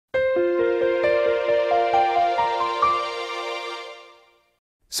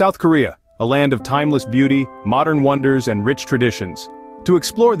South Korea, a land of timeless beauty, modern wonders, and rich traditions. To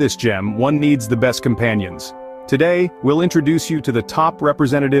explore this gem, one needs the best companions. Today, we'll introduce you to the top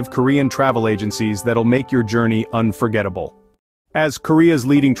representative Korean travel agencies that'll make your journey unforgettable. As Korea's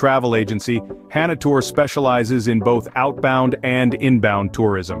leading travel agency, Hanatour specializes in both outbound and inbound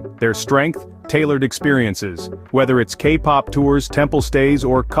tourism. Their strength? Tailored experiences. Whether it's K-pop tours, temple stays,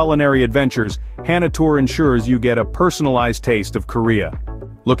 or culinary adventures, Hanatour ensures you get a personalized taste of Korea.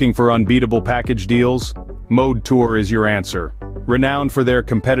 Looking for unbeatable package deals? Mode Tour is your answer. Renowned for their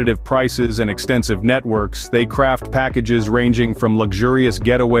competitive prices and extensive networks, they craft packages ranging from luxurious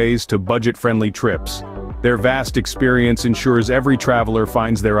getaways to budget-friendly trips. Their vast experience ensures every traveler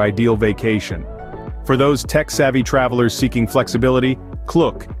finds their ideal vacation. For those tech-savvy travelers seeking flexibility,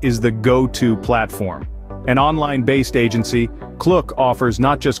 Klook is the go-to platform. An online-based agency, Klook offers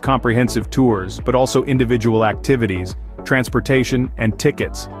not just comprehensive tours, but also individual activities, transportation, and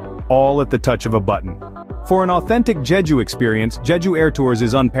tickets, all at the touch of a button. For an authentic Jeju experience, Jeju Air Tours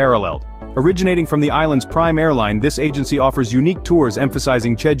is unparalleled. Originating from the island's prime airline, this agency offers unique tours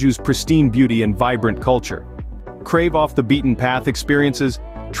emphasizing Jeju's pristine beauty and vibrant culture. Crave off-the-beaten-path experiences?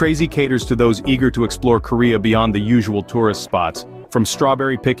 Trazy caters to those eager to explore Korea beyond the usual tourist spots. From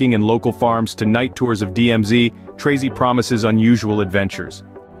strawberry picking in local farms to night tours of DMZ, Trazy promises unusual adventures.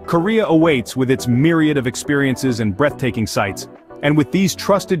 Korea awaits with its myriad of experiences and breathtaking sights. And with these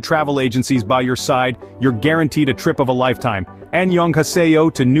trusted travel agencies by your side, you're guaranteed a trip of a lifetime.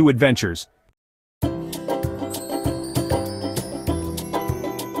 Annyeonghaseyo to new adventures.